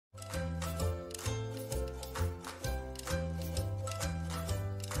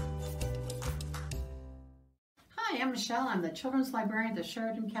am Michelle. I'm the Children's Librarian at the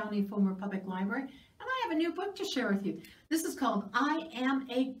Sheridan County Fulmer Public Library, and I have a new book to share with you. This is called I Am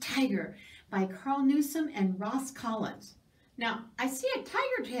a Tiger by Karl Newson and Ross Collins. Now, I see a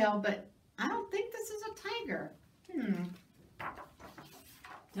tiger tail, but I don't think this is a tiger.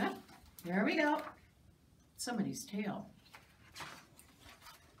 Yep, there we go. Somebody's tail.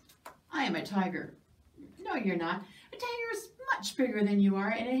 I am a tiger. No, you're not. A tiger is much bigger than you are,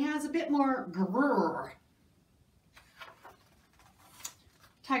 and it has a bit more grrr.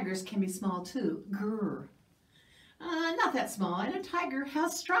 Tigers can be small too. Grrr. Not that small, and a tiger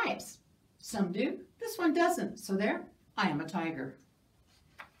has stripes. Some do. This one doesn't. So there, I am a tiger.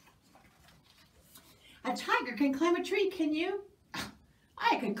 A tiger can climb a tree, can you?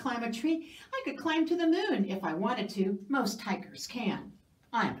 I could climb a tree. I could climb to the moon if I wanted to. Most tigers can.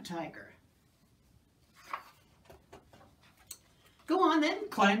 I am a tiger. Go on then,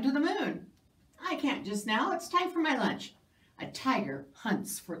 climb to the moon. I can't just now. It's time for my lunch. A tiger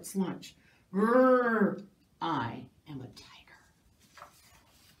hunts for its lunch. Grrr. I am a tiger.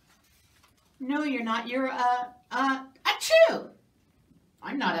 No, you're not. You're a chew.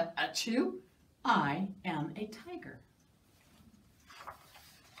 I'm not a chew. I am a tiger.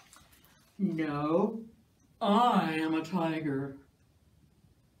 No, I am a tiger.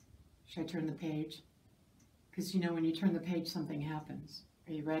 Should I turn the page? Because you know when you turn the page, something happens.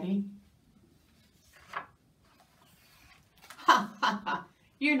 Are you ready? Ha ha ha!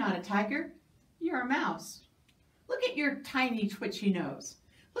 You're not a tiger. You're a mouse. Look at your tiny twitchy nose.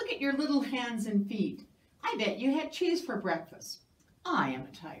 Look at your little hands and feet. I bet you had cheese for breakfast. I am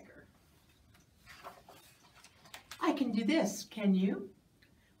a tiger. I can do this, can you?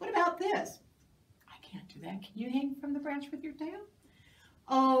 What about this? I can't do that. Can you hang from the branch with your tail?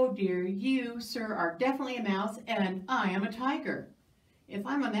 Oh dear, you, sir, are definitely a mouse, and I am a tiger. If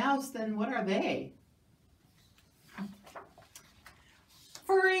I'm a mouse, then what are they?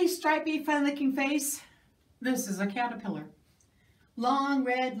 Furry, stripy, fun-looking face. This is a caterpillar. Long,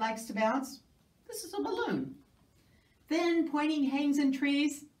 red, likes to bounce. This is a balloon. Thin, pointing, hangs in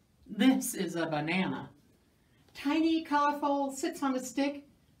trees. This is a banana. Tiny, colorful, sits on a stick.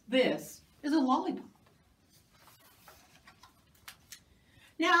 This is a lollipop.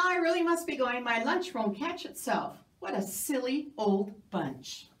 Now I really must be going. My lunch won't catch itself. What a silly old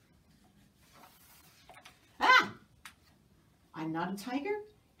bunch. Ah! I'm not a tiger?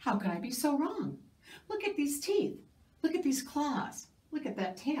 How could I be so wrong? Look at these teeth. Look at these claws. Look at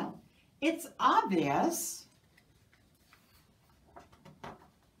that tail. It's obvious.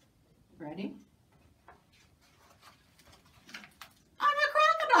 Ready? I'm a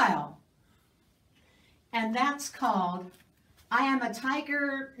crocodile. And that's called I Am a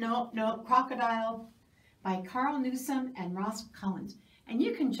Tiger, Crocodile by Karl Newson and Ross Collins. And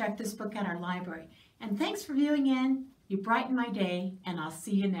you can check this book at our library. And thanks for viewing in. You brighten my day, and I'll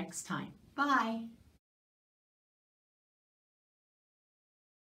see you next time. Bye.